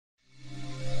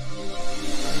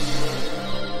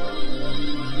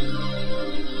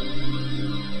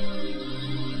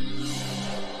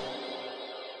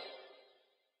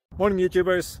Morning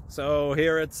YouTubers. So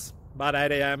here it's about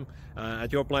 8 a.m.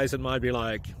 At your place it might be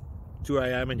like 2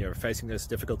 a.m. and you're facing this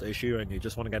difficult issue and you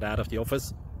just want to get out of the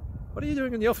office. What are you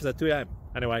doing in the office at 2 a.m.?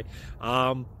 Anyway,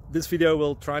 this video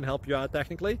will try and help you out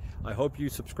technically. I hope you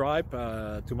subscribe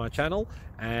to my channel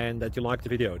and that you like the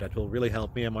video. That will really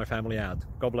help me and my family out.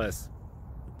 God bless.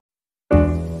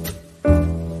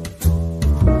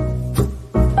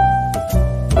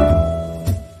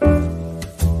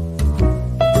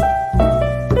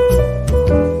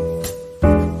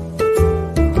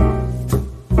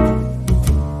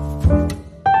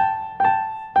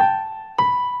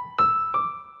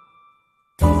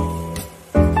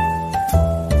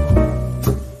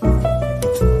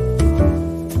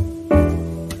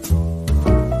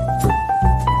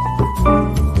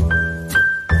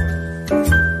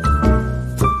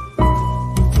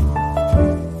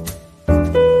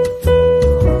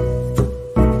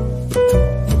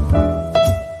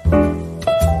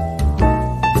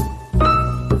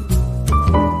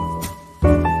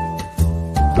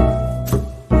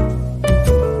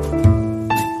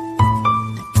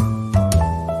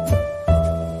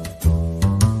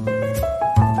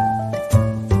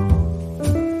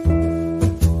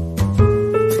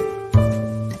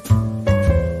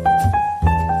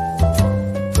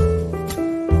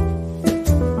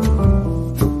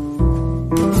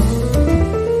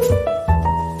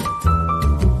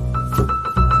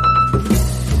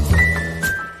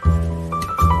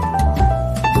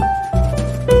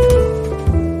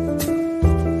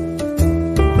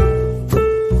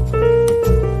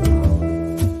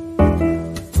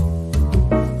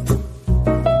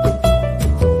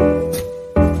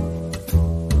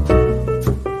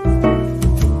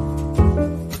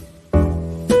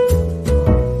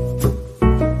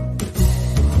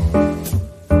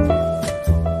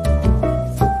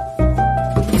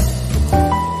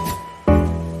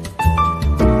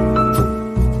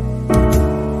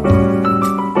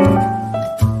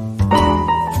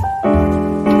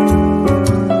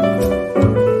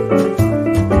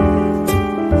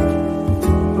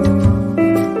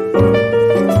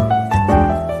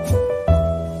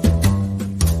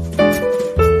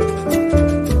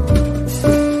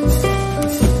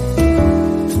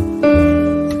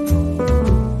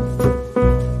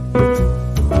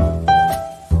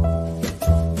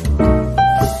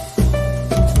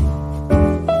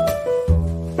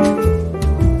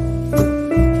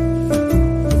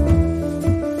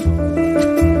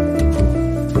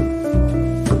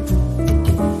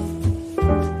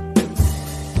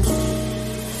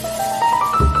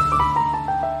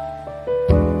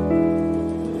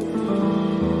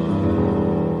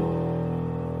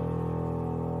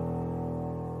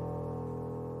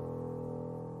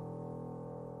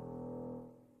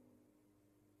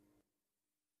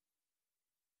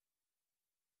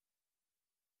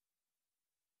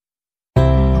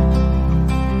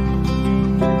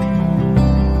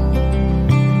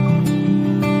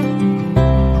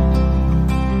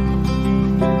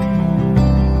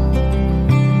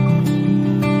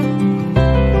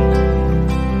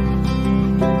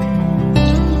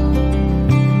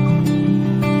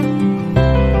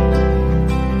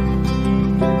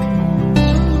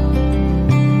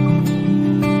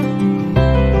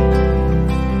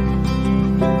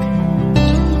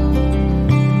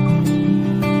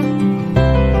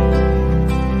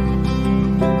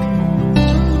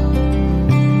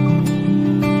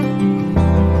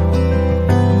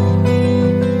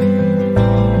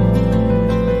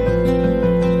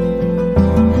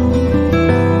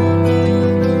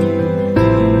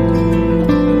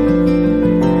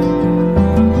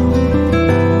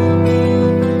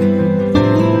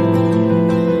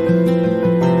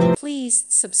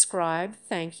 Subscribe.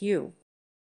 Thank you.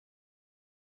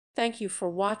 Thank you for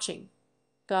watching.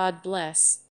 God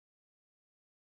bless.